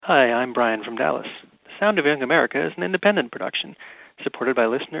Hi, I'm Brian from Dallas. The Sound of Young America is an independent production, supported by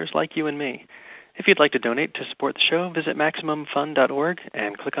listeners like you and me. If you'd like to donate to support the show, visit MaximumFun.org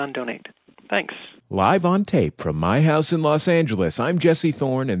and click on Donate. Thanks. Live on tape from my house in Los Angeles, I'm Jesse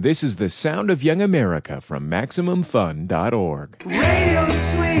Thorne, and this is the Sound of Young America from MaximumFun.org. Radio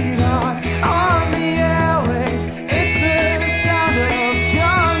sweetheart on the airwaves. It's the sound of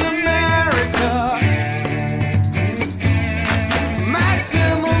young America.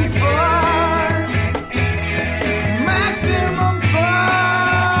 Maximum fun. Maximum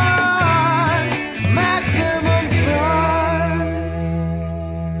fun. Maximum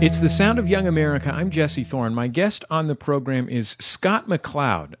fun. It's the Sound of Young America. I'm Jesse Thorne. My guest on the program is Scott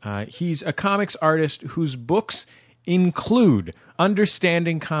McCloud. He's a comics artist whose books include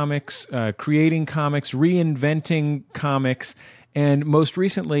Understanding Comics, Creating Comics, Reinventing Comics, and most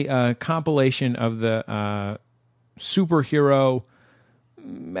recently a compilation of the superhero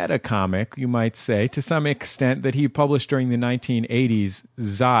meta comic, you might say, to some extent, that he published during the 1980s,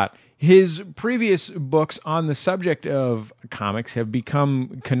 Zot. His previous books on the subject of comics have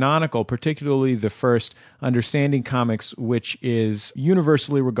become canonical, particularly the first, Understanding Comics, which is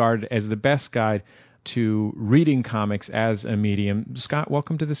universally regarded as the best guide to reading comics as a medium. Scott,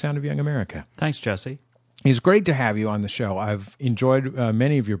 welcome to the Sound of Young America. Thanks, Jesse. It's great to have you on the show. I've enjoyed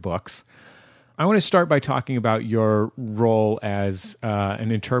many of your books. I want to start by talking about your role as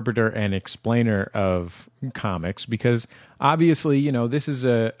an interpreter and explainer of comics, because obviously, you know, this is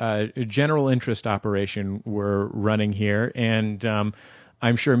a general interest operation we're running here, and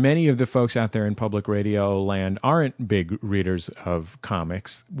I'm sure many of the folks out there in public radio land aren't big readers of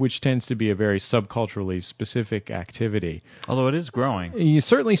comics, which tends to be a very subculturally specific activity. Although it is growing.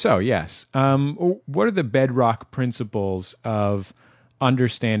 Certainly so, yes. What are the bedrock principles of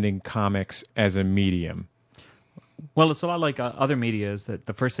understanding comics as a medium? Well, it's a lot like other media, is that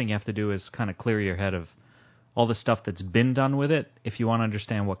the first thing you have to do is kind of clear your head of all the stuff that's been done with it if you want to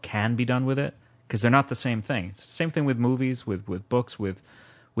understand what can be done with it, because they're not the same thing. It's the same thing with movies, with books, with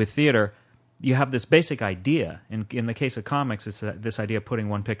theater. You have this basic idea. In the case of comics, it's this idea of putting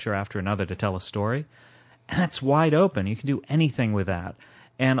one picture after another to tell a story, and it's wide open. You can do anything with that.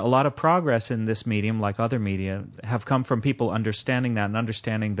 And a lot of progress in this medium, like other media, have come from people understanding that and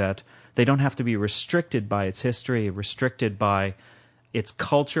understanding that they don't have to be restricted by its history, restricted by its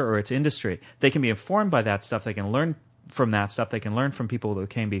culture or its industry. They can be informed by that stuff. They can learn from that stuff. They can learn from people who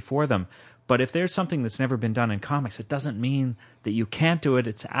came before them. But if there's something that's never been done in comics, it doesn't mean that you can't do it.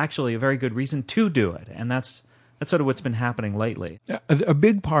 It's actually a very good reason to do it. And that's sort of what's been happening lately. A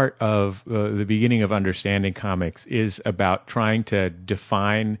big part of the beginning of understanding comics is about trying to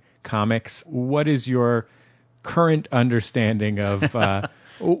define comics. What is your current understanding of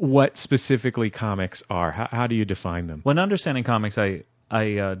what specifically comics are? How do you define them? When understanding comics, I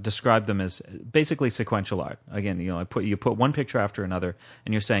describe them as basically sequential art. Again, you know, you put one picture after another,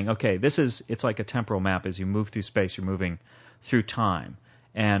 and you're saying, okay, it's like a temporal map. As you move through space, you're moving through time,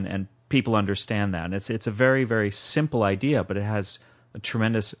 and people understand that. And it's a very, very simple idea, but it has a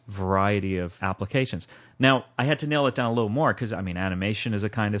tremendous variety of applications. Now, I had to nail it down a little more because, I mean, animation is a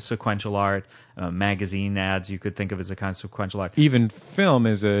kind of sequential art. Magazine ads you could think of as a kind of sequential art. Even film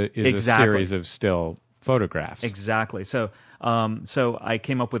is a series of still photographs. Exactly. So I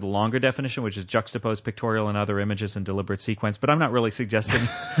came up with a longer definition, which is juxtaposed pictorial and other images in deliberate sequence. But I'm not really suggesting,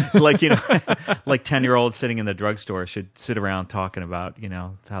 like 10-year-olds sitting in the drugstore should sit around talking about, you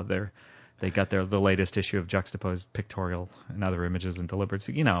know, how they got the latest issue of juxtaposed pictorial and other images in deliberate,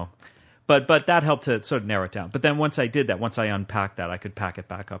 you know. But that helped to sort of narrow it down. But then once I did that, once I unpacked that, I could pack it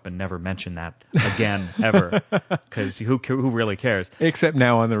back up and never mention that again, ever. Because who really cares? Except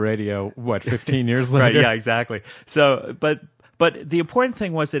now on the radio, 15 years later? Right, yeah, exactly. So, but the important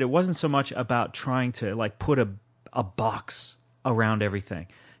thing was that it wasn't so much about trying to, like, put a box around everything.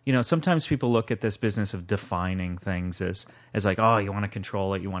 You know, sometimes people look at this business of defining things as like, oh, you want to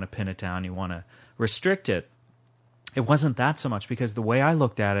control it, you want to pin it down, you want to restrict it. It wasn't that so much, because the way I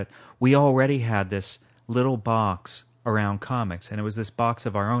looked at it, we already had this little box around comics, and it was this box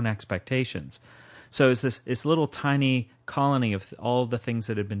of our own expectations. So it's this little tiny colony of all the things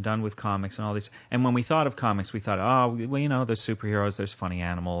that had been done with comics and all these. And when we thought of comics, we thought, oh, well, you know, there's superheroes, there's funny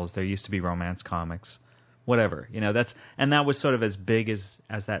animals, there used to be romance comics, whatever. You know, that was sort of as big as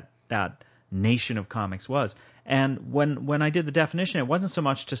that nation of comics was. And when I did the definition, it wasn't so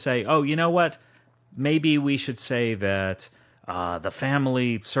much to say, oh, you know what? Maybe we should say that the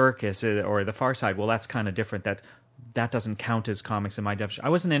Family Circus or the Far Side, well, that's kind of different. That doesn't count as comics in my definition. I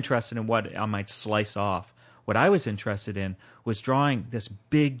wasn't interested in what I might slice off. What I was interested in was drawing this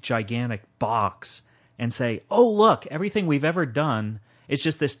big, gigantic box and say, oh, look, everything we've ever done It's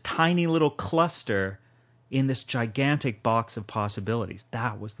just this tiny little cluster in this gigantic box of possibilities.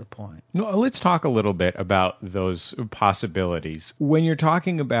 That was the point. No, let's talk a little bit about those possibilities. When you're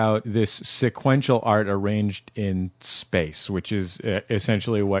talking about this sequential art arranged in space, which is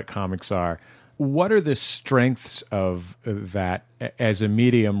essentially what comics are, what are the strengths of that as a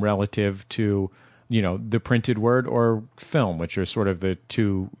medium relative to, the printed word or film, which are sort of the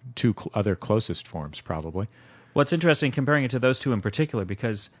two other closest forms, probably? Well, it's interesting comparing it to those two in particular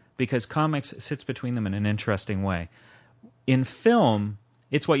because comics sits between them in an interesting way. In film,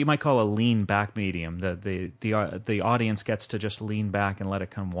 it's what you might call a lean back medium. The audience gets to just lean back and let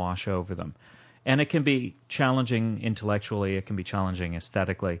it kind of wash over them. And it can be challenging intellectually, it can be challenging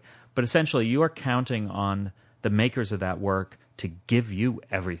aesthetically, but essentially you are counting on the makers of that work to give you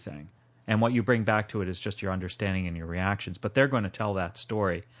everything. And what you bring back to it is just your understanding and your reactions. But they're going to tell that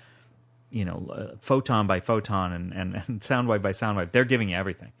story, photon by photon and sound wave by sound wave. They're giving you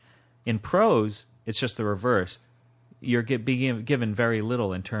everything. In prose, it's just the reverse. You're being given very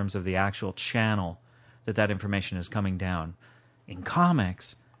little in terms of the actual channel that information is coming down. In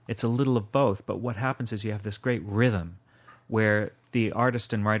comics, it's a little of both, but what happens is you have this great rhythm where the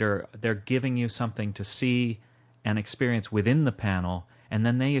artist and writer, they're giving you something to see and experience within the panel, and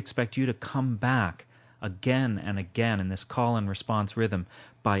then they expect you to come back again and again in this call and response rhythm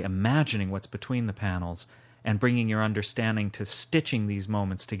by imagining what's between the panels and bringing your understanding to stitching these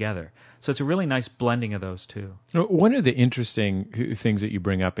moments together. So it's a really nice blending of those two. One of the interesting things that you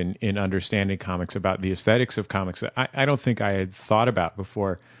bring up in understanding comics about the aesthetics of comics that I don't think I had thought about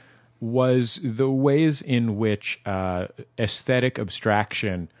before was the ways in which aesthetic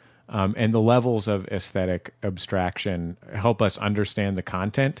abstraction and the levels of aesthetic abstraction help us understand the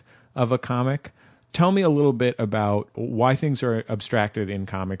content of a comic. Tell me a little bit about why things are abstracted in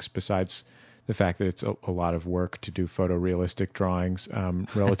comics besides the fact that it's a lot of work to do photorealistic drawings,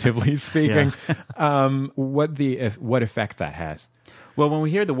 relatively speaking. What effect that has? Well, when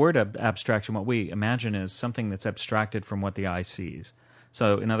we hear the word abstraction, what we imagine is something that's abstracted from what the eye sees.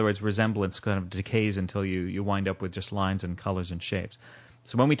 So, in other words, resemblance kind of decays until you wind up with just lines and colors and shapes.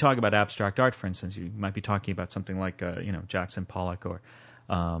 So when we talk about abstract art, for instance, you might be talking about something like Jackson Pollock or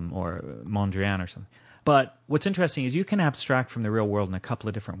Mondrian or something. But what's interesting is you can abstract from the real world in a couple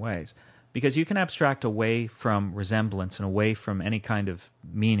of different ways. Because you can abstract away from resemblance and away from any kind of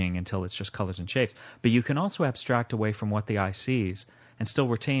meaning until it's just colors and shapes. But you can also abstract away from what the eye sees and still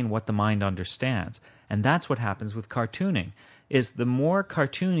retain what the mind understands. And that's what happens with cartooning, is the more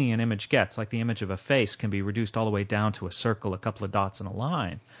cartoony an image gets, like the image of a face can be reduced all the way down to a circle, a couple of dots, and a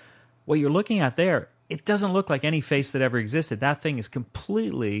line. What you're looking at there, it doesn't look like any face that ever existed. That thing is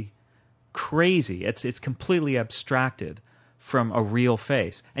completely crazy. It's completely abstracted from a real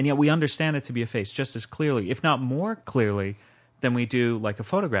face. And yet we understand it to be a face just as clearly, if not more clearly, than we do like a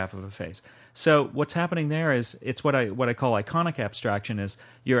photograph of a face. So what's happening there is it's what I call iconic abstraction, is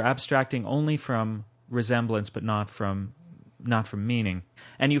you're abstracting only from resemblance but not from meaning.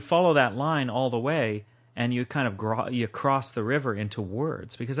 And you follow that line all the way, and you kind of you cross the river into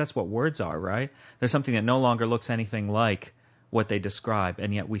words, because that's what words are, right? There's something that no longer looks anything like what they describe,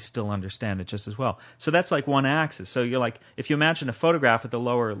 and yet we still understand it just as well. So that's like one axis. So you're like, if you imagine a photograph at the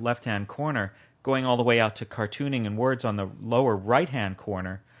lower left-hand corner going all the way out to cartooning and words on the lower right-hand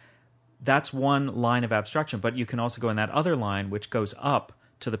corner, that's one line of abstraction. But you can also go in that other line, which goes up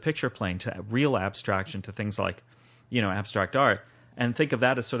to the picture plane, to real abstraction, to things like, abstract art. And think of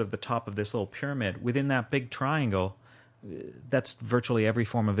that as sort of the top of this little pyramid. Within that big triangle, that's virtually every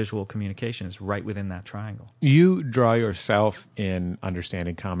form of visual communication is right within that triangle. You draw yourself in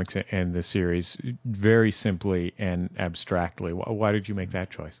understanding comics and the series very simply and abstractly. Why did you make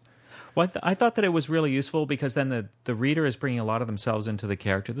that choice? Well, I thought that it was really useful because then the reader is bringing a lot of themselves into the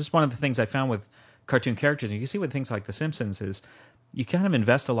character. This is one of the things I found with cartoon characters, and you can see with things like The Simpsons, is you kind of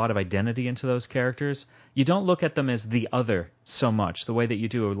invest a lot of identity into those characters. You don't look at them as the other so much, the way that you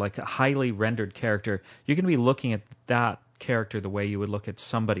do like a highly rendered character. You're going to be looking at that character the way you would look at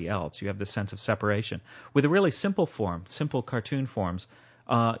somebody else. You have this sense of separation. With a really simple form, simple cartoon forms,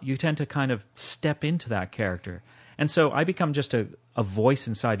 you tend to kind of step into that character. And so I become just a voice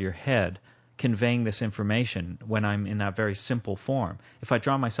inside your head conveying this information when I'm in that very simple form. If I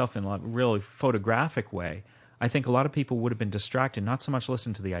draw myself in a really photographic way, I think a lot of people would have been distracted, not so much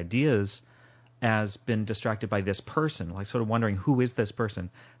listen to the ideas as been distracted by this person, like sort of wondering, who is this person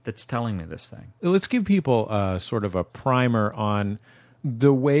that's telling me this thing? Let's give people sort of a primer on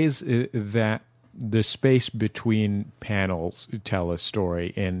the ways that the space between panels tell a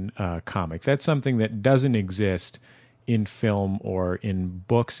story in a comic. That's something that doesn't exist in film or in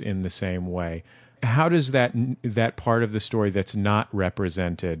books in the same way. how does that part of the story that's not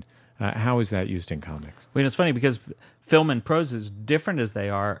represented, how is that used in comics? Well, it's funny because film and prose, as different as they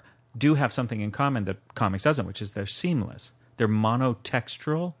are, do have something in common that comics doesn't, which is they're seamless. They're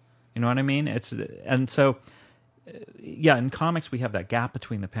monotextual. You know what I mean? In comics we have that gap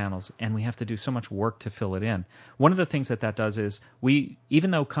between the panels, and we have to do so much work to fill it in. One of the things that does is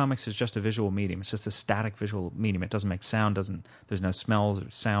even though comics is just a visual medium, it's just a static visual medium. It doesn't make sound, there's no smells or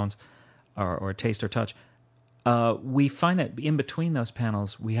sounds or taste or touch. We find that in between those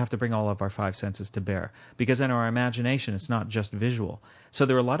panels, we have to bring all of our five senses to bear, because in our imagination, it's not just visual. So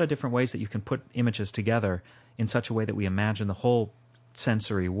there are a lot of different ways that you can put images together in such a way that we imagine the whole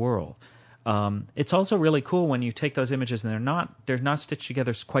sensory world. It's also really cool when you take those images and they're not stitched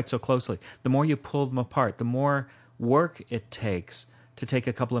together quite so closely. The more you pull them apart, the more work it takes to take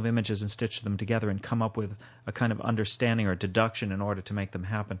a couple of images and stitch them together and come up with a kind of understanding or deduction in order to make them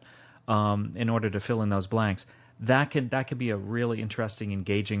happen, in order to fill in those blanks. That could be a really interesting,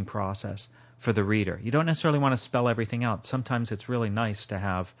 engaging process for the reader. You don't necessarily want to spell everything out. Sometimes it's really nice to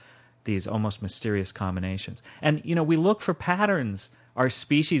have these almost mysterious combinations. And, we look for patterns. Our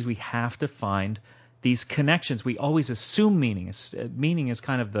species, we have to find these connections. We always assume meaning. Meaning is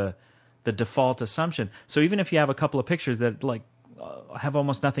kind of the default assumption. So even if you have a couple of pictures that have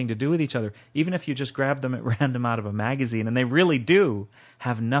almost nothing to do with each other, even if you just grab them at random out of a magazine and they really do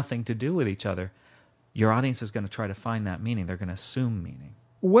have nothing to do with each other, your audience is going to try to find that meaning. They're going to assume meaning.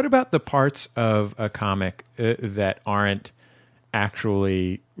 What about the parts of a comic that aren't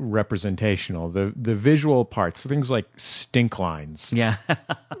actually representational? The visual parts, things like stink lines. Yeah.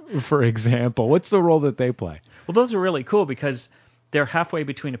 For example. What's the role that they play? Well, those are really cool because they're halfway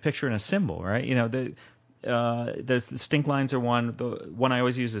between a picture and a symbol, right? The stink lines are one. The one I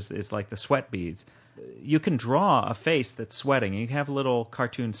always use is like the sweat beads. You can draw a face that's sweating, and you can have a little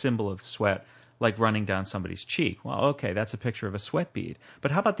cartoon symbol of sweat like running down somebody's cheek. Well, okay, that's a picture of a sweat bead.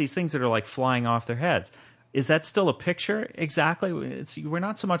 But how about these things that are like flying off their heads? Is that still a picture? Exactly. We're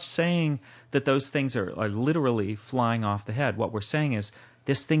not so much saying that those things are literally flying off the head. What we're saying is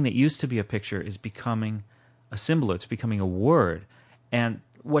this thing that used to be a picture is becoming a symbol. It's becoming a word. And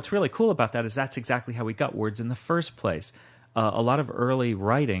what's really cool about that is that's exactly how we got words in the first place. A lot of early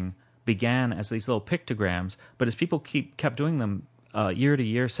writing began as these little pictograms, but as people kept doing them year to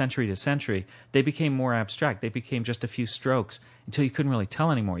year, century to century, they became more abstract. They became just a few strokes until you couldn't really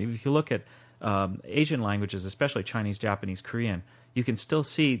tell anymore. If you look at Asian languages, especially Chinese, Japanese, Korean, you can still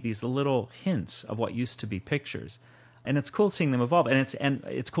see these little hints of what used to be pictures. And it's cool seeing them evolve. And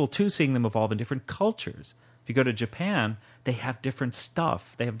it's cool, too, seeing them evolve in different cultures. If you go to Japan, they have different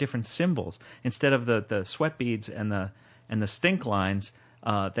stuff. They have different symbols. Instead of the sweat beads and the stink lines,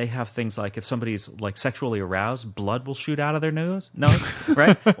 they have things like if somebody's like sexually aroused, blood will shoot out of their nose,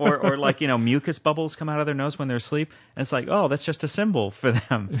 right? or like, mucus bubbles come out of their nose when they're asleep. And it's like, oh, that's just a symbol for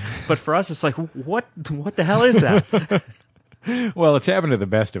them. But for us, it's like, what the hell is that? Well, it's happened to the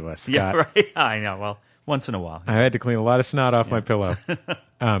best of us, Scott. Yeah, right. I know. Well, once in a while. I had to clean a lot of snot off my pillow,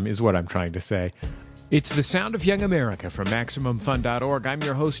 is what I'm trying to say. It's The Sound of Young America from MaximumFun.org. I'm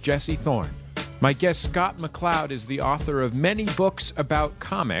your host, Jesse Thorne. My guest, Scott McCloud, is the author of many books about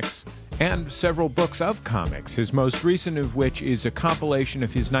comics and several books of comics, his most recent of which is a compilation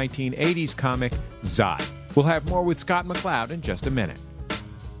of his 1980s comic, Zod. We'll have more with Scott McCloud in just a minute.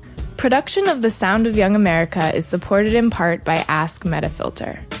 Production of The Sound of Young America is supported in part by Ask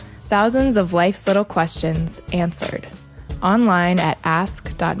Metafilter. Thousands of life's little questions answered. Online at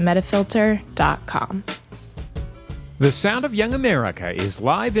ask.metafilter.com. The Sound of Young America is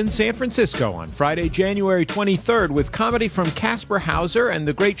live in San Francisco on Friday, January 23rd with comedy from Casper Hauser and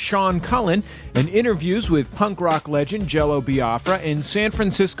the great Sean Cullen and interviews with punk rock legend Jello Biafra and San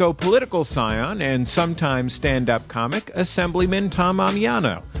Francisco political scion and sometimes stand-up comic Assemblyman Tom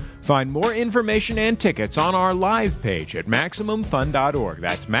Amiano. Find more information and tickets on our live page at MaximumFun.org.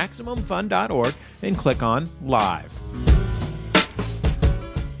 That's MaximumFun.org and click on Live.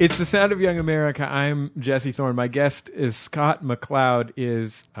 It's The Sound of Young America. I'm Jesse Thorne. My guest is Scott McCloud,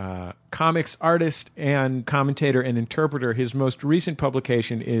 is a comics artist and commentator and interpreter. His most recent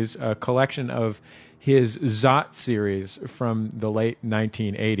publication is a collection of his Zot series from the late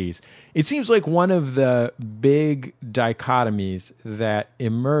 1980s. It seems like one of the big dichotomies that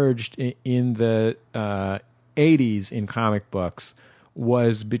emerged in the 80s in comic books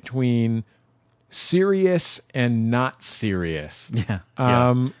was between serious and not serious,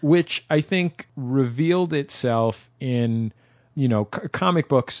 which I think revealed itself in, comic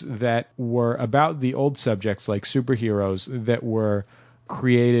books that were about the old subjects like superheroes that were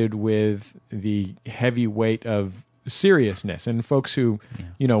created with the heavy weight of seriousness. And folks who,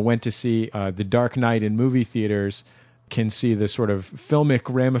 went to see The Dark Knight in movie theaters can see the sort of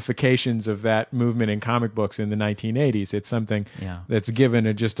filmic ramifications of that movement in comic books in the 1980s. It's something that's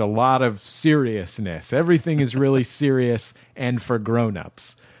given just a lot of seriousness. Everything is really serious and for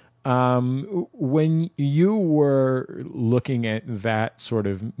grown-ups. When you were looking at that sort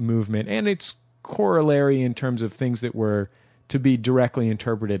of movement and its corollary in terms of things that were to be directly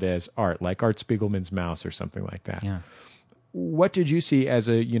interpreted as art, like Art Spiegelman's Mouse or something like that, what did you see as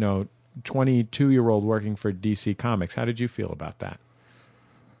a, 22-year-old working for DC Comics? How did you feel about that?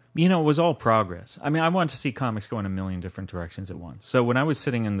 It was all progress. I mean, I wanted to see comics go in a million different directions at once. So when I was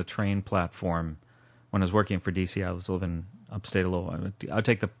sitting in the train platform, when I was working for DC, I was living upstate a little. I would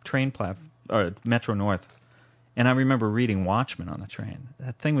take the train or Metro North, and I remember reading Watchmen on the train.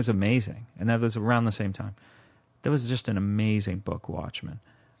 That thing was amazing, and that was around the same time. That was just an amazing book, Watchmen.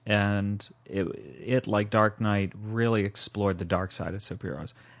 And it, like Dark Knight, really explored the dark side of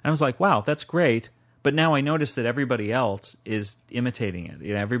superheroes. And I was like, wow, that's great. But now I notice that everybody else is imitating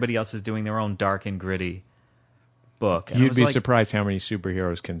it. Everybody else is doing their own dark and gritty book. And you'd be surprised how many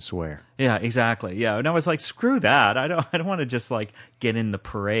superheroes can swear. Yeah, exactly. Yeah, and I was like, screw that. I don't want to just like get in the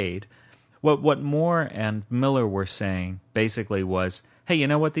parade. What Moore and Miller were saying basically was, hey, you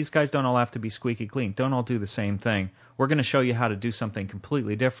know what? These guys don't all have to be squeaky clean. Don't all do the same thing. We're going to show you how to do something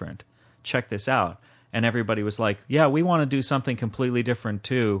completely different. Check this out. And everybody was like, yeah, we want to do something completely different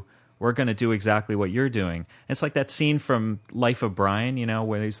too. We're going to do exactly what you're doing. It's like that scene from Life of Brian,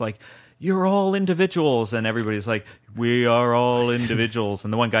 where he's like, you're all individuals. And everybody's like, we are all individuals.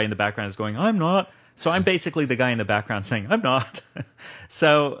 And the one guy in the background is going, I'm not. So I'm basically the guy in the background saying, I'm not.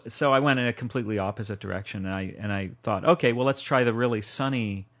 So I went in a completely opposite direction. And I thought, okay, well, let's try the really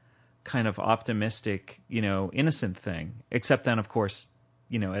sunny, kind of optimistic, innocent thing. Except then, of course,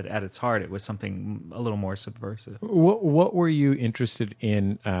 at its heart, it was something a little more subversive. What were you interested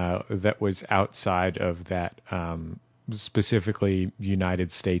in that was outside of that specifically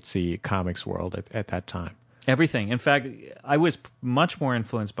United Statesy comics world at that time? Everything. In fact, I was much more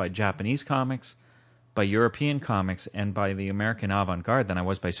influenced by Japanese comics, by European comics, and by the American avant-garde than I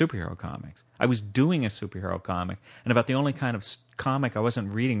was by superhero comics. I was doing a superhero comic, and about the only kind of comic I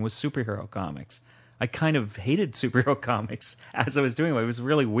wasn't reading was superhero comics. I kind of hated superhero comics as I was doing it. It was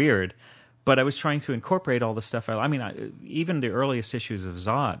really weird, but I was trying to incorporate all the stuff. Even the earliest issues of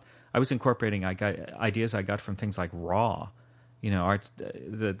Zod, I was incorporating ideas I got from things like Raw,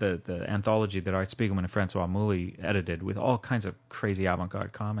 the anthology that Art Spiegelman and Francois Mouly edited with all kinds of crazy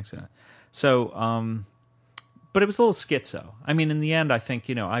avant-garde comics in it. So, but it was a little schizo. I mean, in the end, I think,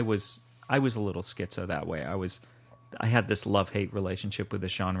 I was a little schizo that way. I had this love-hate relationship with the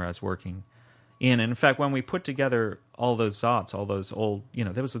genre I was working in. And in fact, when we put together all those Zots, all those old,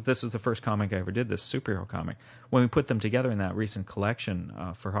 this was the first comic I ever did, this superhero comic. When we put them together in that recent collection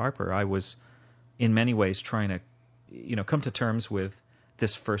for Harper, I was in many ways trying to, come to terms with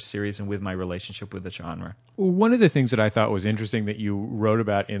this first series and with my relationship with the genre. One of the things that I thought was interesting that you wrote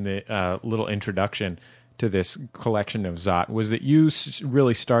about in the little introduction to this collection of Zot was that you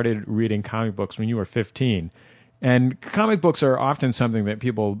really started reading comic books when you were 15. And comic books are often something that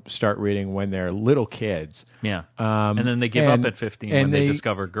people start reading when they're little kids. Yeah. And then they give up at 15 when they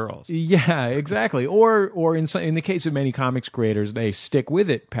discover girls. Yeah, exactly. Or in the case of many comics creators, they stick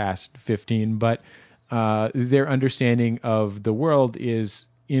with it past 15, but their understanding of the world is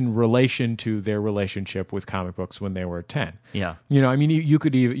in relation to their relationship with comic books when they were 10. Yeah. You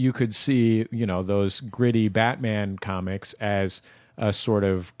could see, those gritty Batman comics as a sort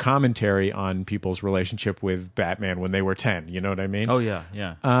of commentary on people's relationship with Batman when they were 10. You know what I mean? Oh yeah,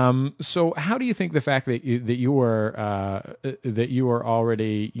 yeah. So how do you think the fact that you were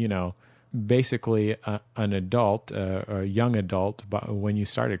already, basically an adult, a young adult, when you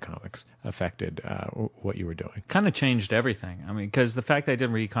started comics, affected what you were doing? Kind of changed everything. I mean, because the fact that I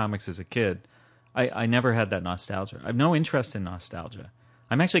didn't read comics as a kid, I never had that nostalgia. I have no interest in nostalgia.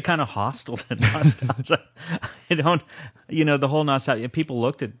 I'm actually kind of hostile to nostalgia. I don't, the whole nostalgia. People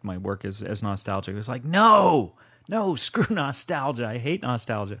looked at my work as nostalgic. It was like, no, screw nostalgia. I hate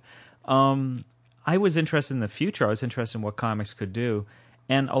nostalgia. I was interested in the future. I was interested in what comics could do.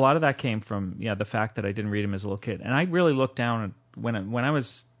 And a lot of that came from, the fact that I didn't read them as a little kid. And I really looked down when I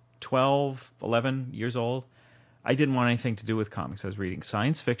was 12, 11 years old, I didn't want anything to do with comics. I was reading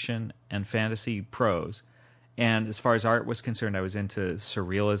science fiction and fantasy prose. And as far as art was concerned, I was into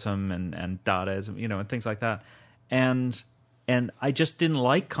surrealism and Dadaism, and things like that. And I just didn't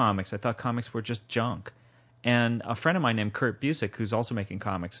like comics. I thought comics were just junk. And a friend of mine named Kurt Busick, who's also making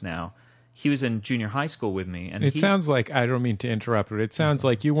comics now, he was in junior high school with me. And it sounds like, I don't mean to interrupt, but it sounds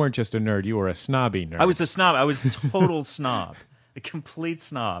like you weren't just a nerd, you were a snobby nerd. I was a snob. I was a total snob, a complete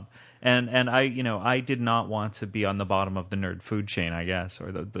snob. And I did not want to be on the bottom of the nerd food chain, I guess,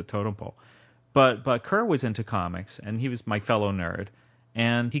 or the totem pole. But Kerr was into comics, and he was my fellow nerd,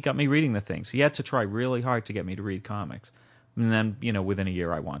 and he got me reading the things. He had to try really hard to get me to read comics. And then, within a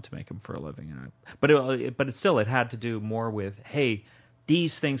year, I wanted to make them for a living. But it had to do more with, hey,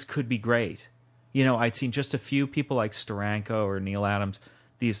 these things could be great. I'd seen just a few people like Steranko or Neil Adams,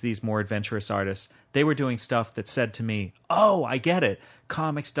 these more adventurous artists. They were doing stuff that said to me, oh, I get it.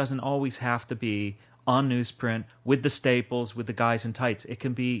 Comics doesn't always have to be on newsprint with the staples, with the guys in tights. It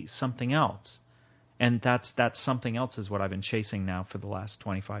can be something else. And that's something else is what I've been chasing now for the last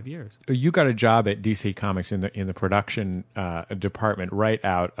 25 years. You got a job at DC Comics in the production department right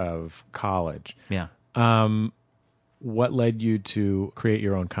out of college. Yeah. What led you to create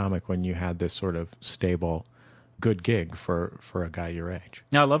your own comic when you had this sort of stable, good gig for a guy your age?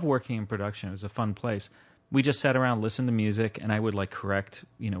 Now, I love working in production. It was a fun place. We just sat around, listened to music, and I would correct,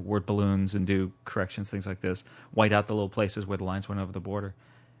 word balloons and do corrections, things like this, white out the little places where the lines went over the border.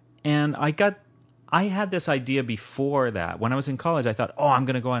 And I had this idea before that. When I was in college, I thought, I'm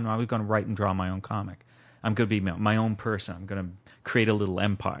going to go on and I was going to write and draw my own comic. I'm going to be my own person. I'm going to create a little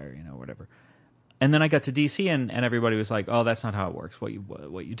empire, whatever. And then I got to DC, and everybody was like, oh, that's not how it works. What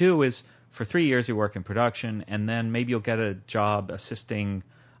you do is for 3 years you work in production, and then maybe you'll get a job assisting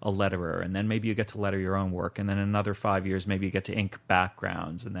a letterer, and then maybe you get to letter your own work, and then another 5 years maybe you get to ink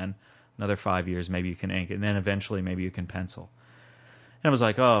backgrounds, and then another 5 years maybe you can ink, and then eventually maybe you can pencil. And I was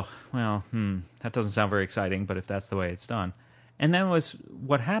like, oh, well, that doesn't sound very exciting, but if that's the way it's done. And then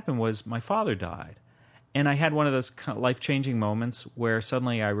what happened was my father died. And I had one of those kind of life-changing moments where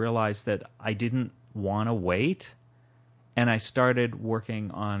suddenly I realized that I didn't want to wait. And I started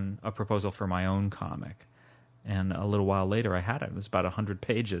working on a proposal for my own comic. And a little while later I had it. It was about 100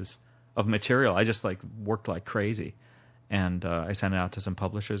 pages of material. I just worked like crazy. And I sent it out to some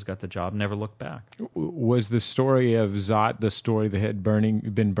publishers, got the job, never looked back. Was the story of Zot the story that had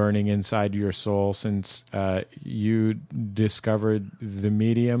been burning inside your soul since you discovered the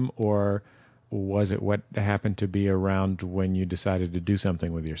medium, or was it what happened to be around when you decided to do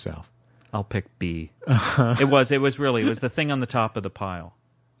something with yourself? I'll pick B. It was the thing on the top of the pile.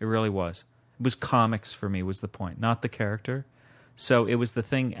 It really was. It was comics for me was the point, not the character. So it was the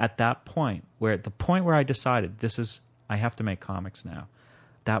thing at that point where I decided I have to make comics now.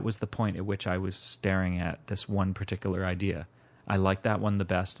 That was the point at which I was staring at this one particular idea. I liked that one the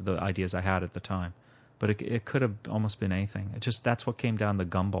best of the ideas I had at the time. But it could have almost been anything. That's what came down the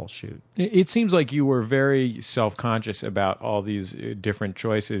gumball chute. It seems like you were very self-conscious about all these different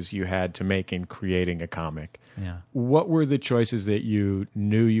choices you had to make in creating a comic. Yeah. What were the choices that you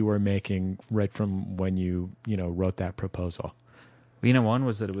knew you were making right from when you wrote that proposal? One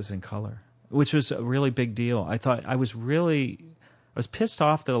was that it was in color, which was a really big deal. I was pissed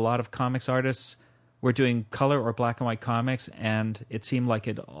off that a lot of comics artists were doing color or black and white comics, and it seemed like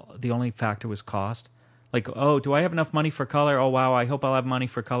the only factor was cost. Do I have enough money for color? Oh, wow, I hope I'll have money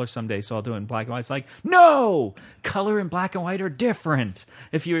for color someday, so I'll do it in black and white. It's like, no! Color and black and white are different.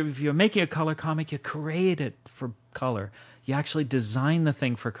 If you're making a color comic, you create it for color. You actually design the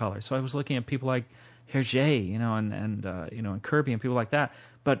thing for color. So I was looking at people like Hergé, and Kirby and people like that.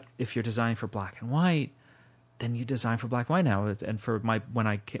 But if you're designing for black and white, then you design for black and white now. And for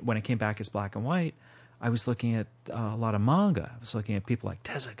when it came back as black and white, I was looking at a lot of manga. I was looking at people like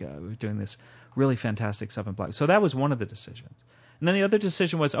Tezuka who were doing this really fantastic stuff in black. So that was one of the decisions. And then the other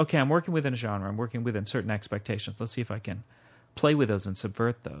decision was, okay, I'm working within a genre. I'm working within certain expectations. Let's see if I can play with those and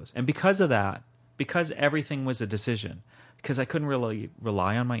subvert those. And because of that, because everything was a decision, because I couldn't really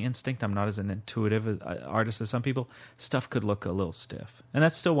rely on my instinct, I'm not as an intuitive artist as some people, stuff could look a little stiff. And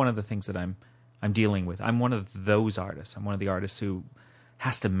that's still one of the things that I'm dealing with. I'm one of those artists. I'm one of the artists who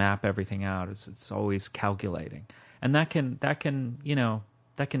has to map everything out. It's always calculating. And that can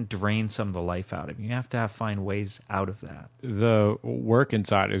drain some of the life out of you. You have to find ways out of that. The work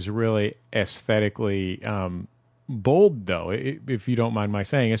inside is really aesthetically bold, though, if you don't mind my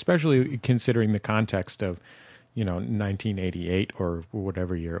saying, especially considering the context of, 1988 or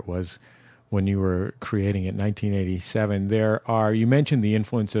whatever year it was when you were creating it, 1987. You mentioned the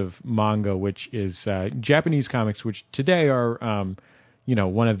influence of manga, which is Japanese comics, which today are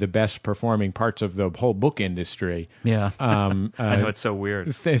one of the best performing parts of the whole book industry. Yeah. I know, it's so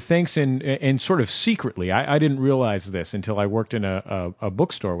weird. Thanks, and sort of secretly. I didn't realize this until I worked in a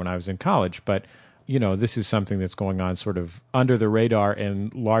bookstore when I was in college, but this is something that's going on sort of under the radar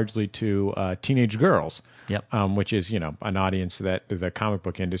and largely to teenage girls. Yep. Which is, an audience that the comic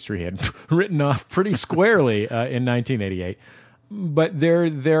book industry had written off pretty squarely in 1988. But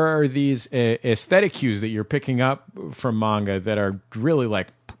there are these aesthetic cues that you're picking up from manga that are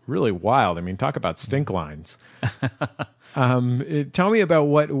really wild. I mean, talk about stink lines. Tell me about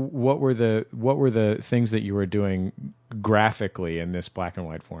what were the things that you were doing graphically in this black and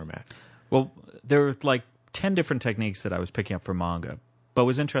white format. Well, there were like 10 different techniques that I was picking up for manga. But what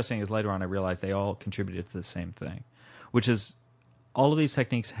was interesting is later on I realized they all contributed to the same thing, which is all of these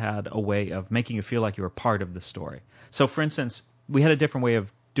techniques had a way of making you feel like you were part of the story. So, for instance, we had a different way of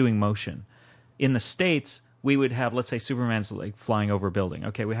doing motion. In the States, we would have, let's say, Superman's like flying over a building.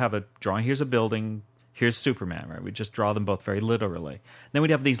 Okay, we have a drawing. Here's a building. Here's Superman, right? We just draw them both very literally. Then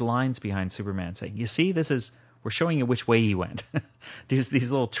we'd have these lines behind Superman saying, you see, we're showing you which way he went.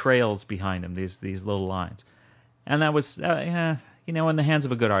 these little trails behind him, these little lines. And that was, in the hands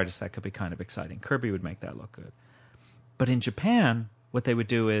of a good artist, that could be kind of exciting. Kirby would make that look good. But in Japan, what they would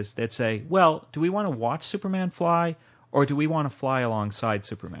do is they'd say, well, do we want to watch Superman fly, or do we want to fly alongside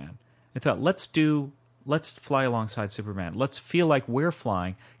Superman? They thought, let's fly alongside Superman. Let's feel like we're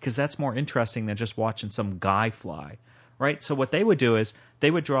flying, because that's more interesting than just watching some guy fly, right? So what they would do is they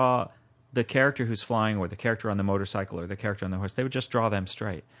would draw the character who's flying, or the character on the motorcycle, or the character on the horse. They would just draw them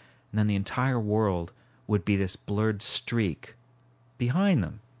straight. And then the entire world would be this blurred streak behind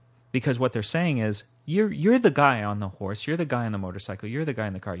them. Because what they're saying is, you're the guy on the horse, you're the guy on the motorcycle, you're the guy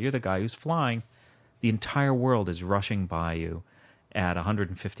in the car, you're the guy who's flying. The entire world is rushing by you at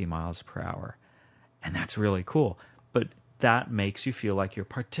 150 miles per hour. And that's really cool. But that makes you feel like you're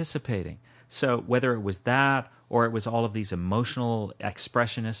participating. So whether it was that, or it was all of these emotional,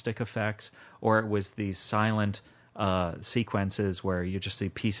 expressionistic effects, or it was these silent sequences where you just see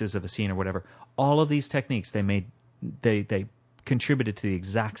pieces of a scene or whatever, all of these techniques, they contributed to the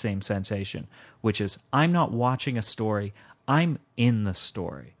exact same sensation, which is, I'm not watching a story, I'm in the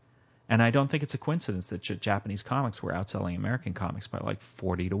story. And I don't think it's a coincidence that Japanese comics were outselling American comics by like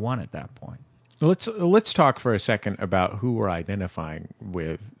 40-1 at that point. Let's talk for a second about who we're identifying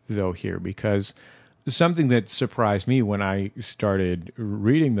with, though, here, because something that surprised me when I started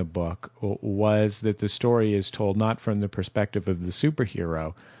reading the book was that the story is told not from the perspective of the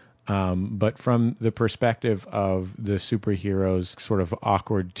superhero, but from the perspective of the superhero's sort of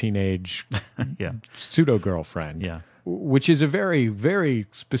awkward teenage pseudo-girlfriend. Yeah. Which is a very, very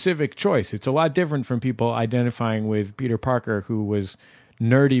specific choice. It's a lot different from people identifying with Peter Parker, who was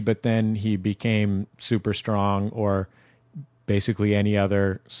nerdy, but then he became super strong, or basically any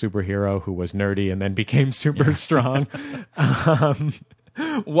other superhero who was nerdy and then became super strong.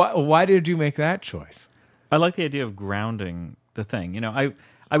 Why did you make that choice? I like the idea of grounding the thing.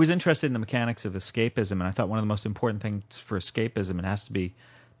 I was interested in the mechanics of escapism, and I thought one of the most important things for escapism, it has to be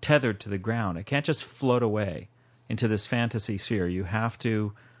tethered to the ground. It can't just float away into this fantasy sphere. You have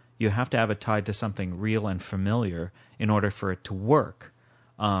to have it tied to something real and familiar in order for it to work.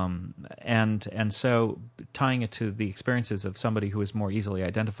 And so tying it to the experiences of somebody who is more easily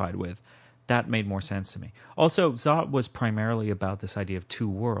identified with, that made more sense to me. Also, Zot was primarily about this idea of two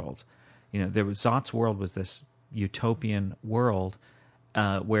worlds. Zot's world was this utopian world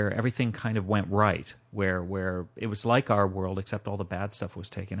where everything kind of went right, where it was like our world, except all the bad stuff was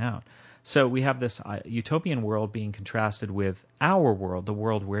taken out. So we have this utopian world being contrasted with our world, the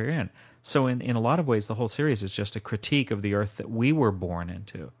world we're in. So in a lot of ways, the whole series is just a critique of the Earth that we were born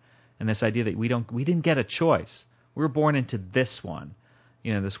into, and this idea that we didn't get a choice. We were born into this one,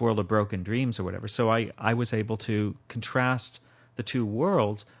 this world of broken dreams or whatever. So I was able to contrast the two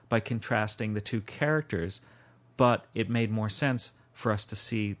worlds by contrasting the two characters, but it made more sense for us to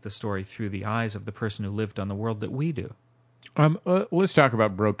see the story through the eyes of the person who lived on the world that we do. Let's talk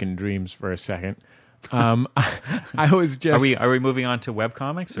about broken dreams for a second. I was just. Are we moving on to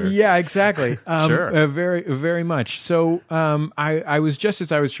webcomics? Or? Yeah, exactly. Sure. Very, very much. So I was just,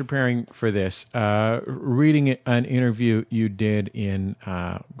 as I was preparing for this, reading an interview you did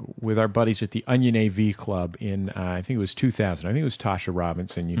with our buddies at the Onion AV Club in I think it was 2000. I think it was Tasha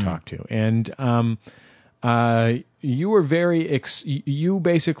Robinson you talked to, and you were you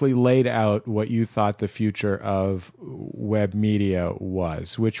basically laid out what you thought the future of web media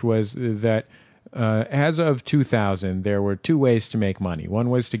was, which was that as of 2000, there were two ways to make money.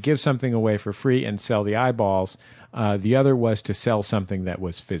 One was to give something away for free and sell the eyeballs. The other was to sell something that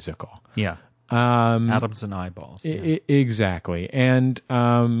was physical. Yeah. Atoms and eyeballs. Yeah. Exactly. And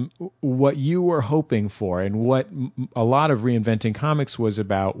what you were hoping for, and what a lot of Reinventing Comics was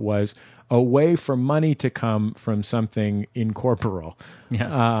about, was a way for money to come from something incorporeal.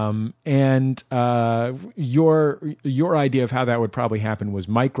 Yeah. And your idea of how that would probably happen was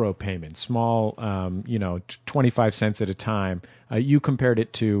micropayments, small, 25 cents at a time. You compared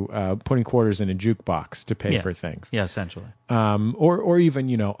it to putting quarters in a jukebox to pay for things. Yeah, essentially. Or even,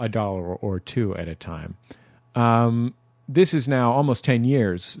 $1 or $2 at a time. This is now almost 10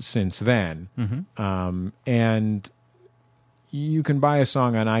 years since then. Mm-hmm. And you can buy a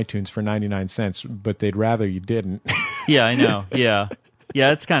song on iTunes for 99 cents, but they'd rather you didn't. Yeah, I know. Yeah.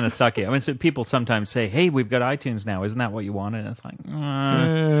 Yeah, it's kind of sucky. I mean, so people sometimes say, hey, we've got iTunes now. Isn't that what you wanted? And it's like,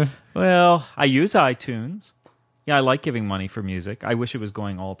 well, I use iTunes. Yeah, I like giving money for music. I wish it was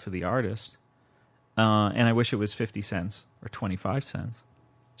going all to the artist. And I wish it was 50 cents or 25 cents.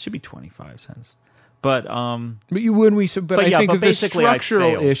 It should be 25 cents. But I think the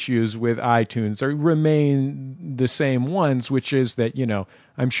structural issues with iTunes remain the same ones, which is that,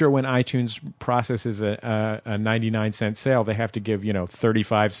 I'm sure when iTunes processes a 99-cent sale, they have to give,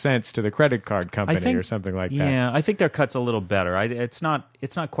 35 cents to the credit card company or something like that. Yeah, I think their cut's a little better. It's not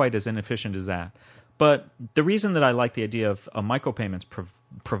quite as inefficient as that. But the reason that I like the idea of a micropayments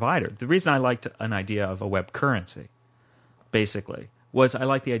provider, the reason I liked an idea of a web currency, basically, was I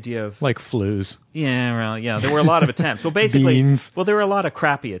like the idea of... Like flues. Yeah, well, yeah. There were a lot of attempts. Well, basically... Beans. Well, there were a lot of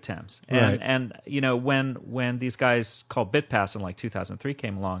crappy attempts. Right. And when these guys called BitPass in 2003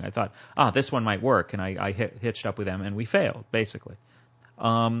 came along, I thought, this one might work. And I hitched up with them, and we failed, basically.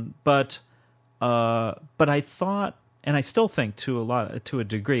 But I thought, and I still think to a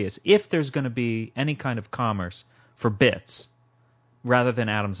degree, is if there's going to be any kind of commerce for bits rather than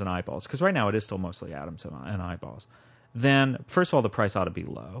atoms and eyeballs, because right now it is still mostly atoms and eyeballs, then first of all, the price ought to be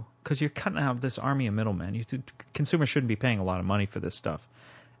low, because you're cutting out this army of middlemen. Consumers shouldn't be paying a lot of money for this stuff,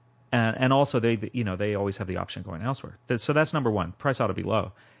 and also they always have the option going elsewhere. So that's number one. Price ought to be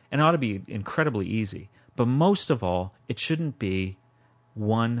low, and it ought to be incredibly easy. But most of all, it shouldn't be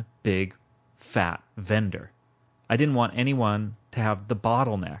one big fat vendor. I didn't want anyone to have the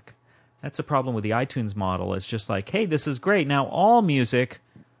bottleneck. That's the problem with the iTunes model. It's just like, hey, this is great. Now all music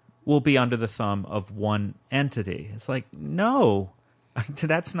will be under the thumb of one entity. It's like, no,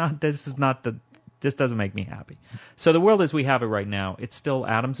 this doesn't make me happy. So the world as we have it right now, it's still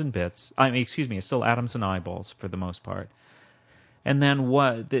atoms and bits. It's still atoms and eyeballs for the most part. And then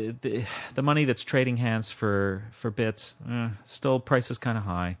what the money that's trading hands for bits, still price is kind of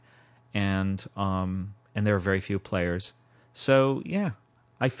high, and there are very few players. So yeah,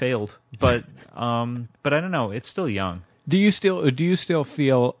 I failed, but I don't know. It's still young. Do you still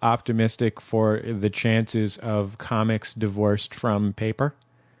feel optimistic for the chances of comics divorced from paper?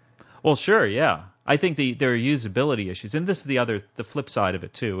 Well, sure, yeah. I think there are usability issues, and this is the flip side of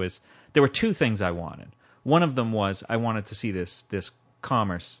it too. Is there were two things I wanted. One of them was I wanted to see this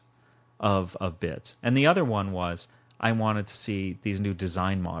commerce of bits, and the other one was I wanted to see these new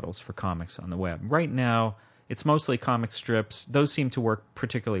design models for comics on the web. Right now, it's mostly comic strips. Those seem to work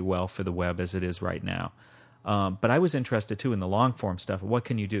particularly well for the web as it is right now. But I was interested, too, in the long-form stuff. What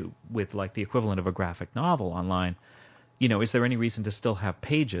can you do with, like, the equivalent of a graphic novel online? Is there any reason to still have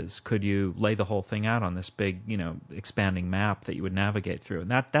pages? Could you lay the whole thing out on this big, expanding map that you would navigate through? And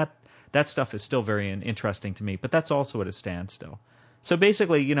that stuff is still very interesting to me, but that's also at a standstill. So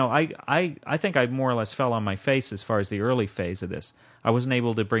basically, I think I more or less fell on my face as far as the early phase of this. I wasn't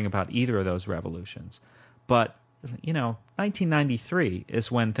able to bring about either of those revolutions. But 1993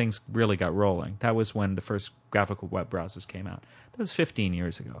 is when things really got rolling. That was when the first graphical web browsers came out. That was 15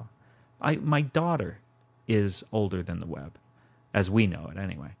 years ago. My daughter is older than the web, as we know it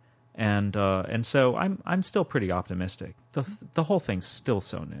anyway, and so I'm still pretty optimistic. The whole thing's still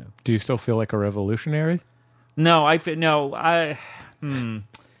so new. Do you still feel like a revolutionary? No, I feel like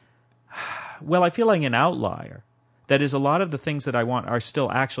an outlier. That is, a lot of the things that I want are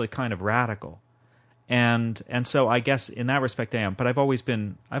still actually kind of radical. And so I guess in that respect I am, but I've always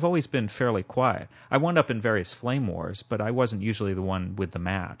been fairly quiet. I wound up in various flame wars, but I wasn't usually the one with the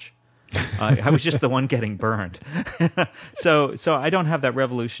match. I was just the one getting burned. So I don't have that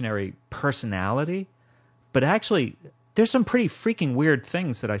revolutionary personality, but actually there's some pretty freaking weird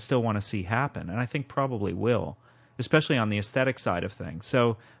things that I still want to see happen, and I think probably will, especially on the aesthetic side of things.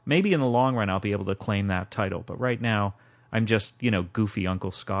 So maybe in the long run I'll be able to claim that title, but right now I'm just, goofy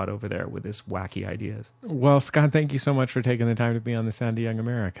Uncle Scott over there with his wacky ideas. Well, Scott, thank you so much for taking the time to be on The Sound of Young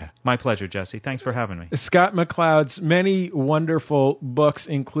America. My pleasure, Jesse. Thanks for having me. Scott McCloud's many wonderful books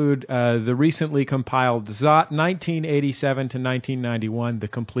include the recently compiled Zot 1987 to 1991, the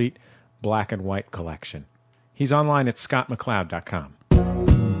complete black and white collection. He's online at scottmccloud.com.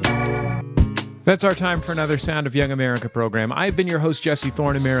 That's our time for another Sound of Young America program. I've been your host, Jesse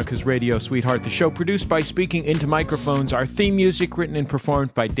Thorne, America's radio sweetheart. The show produced by Speaking Into Microphones. Our theme music written and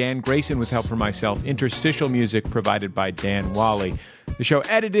performed by Dan Grayson with help from myself. Interstitial music provided by Dan Wally. The show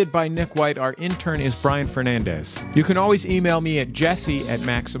edited by Nick White. Our intern is Brian Fernandez. You can always email me at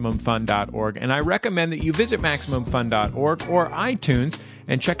jesse@MaximumFun.org, and I recommend that you visit MaximumFun.org or iTunes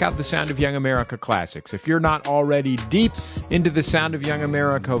and check out the Sound of Young America classics. If you're not already deep into the Sound of Young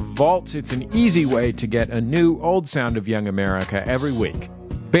America vaults, it's an easy way to get a new old Sound of Young America every week.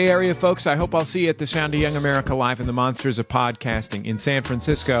 Bay Area folks, I hope I'll see you at the Sound of Young America Live in the Monsters of Podcasting in San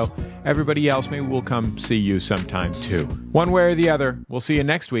Francisco. Everybody else, maybe we'll come see you sometime too. One way or the other, we'll see you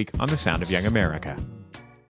next week on the Sound of Young America.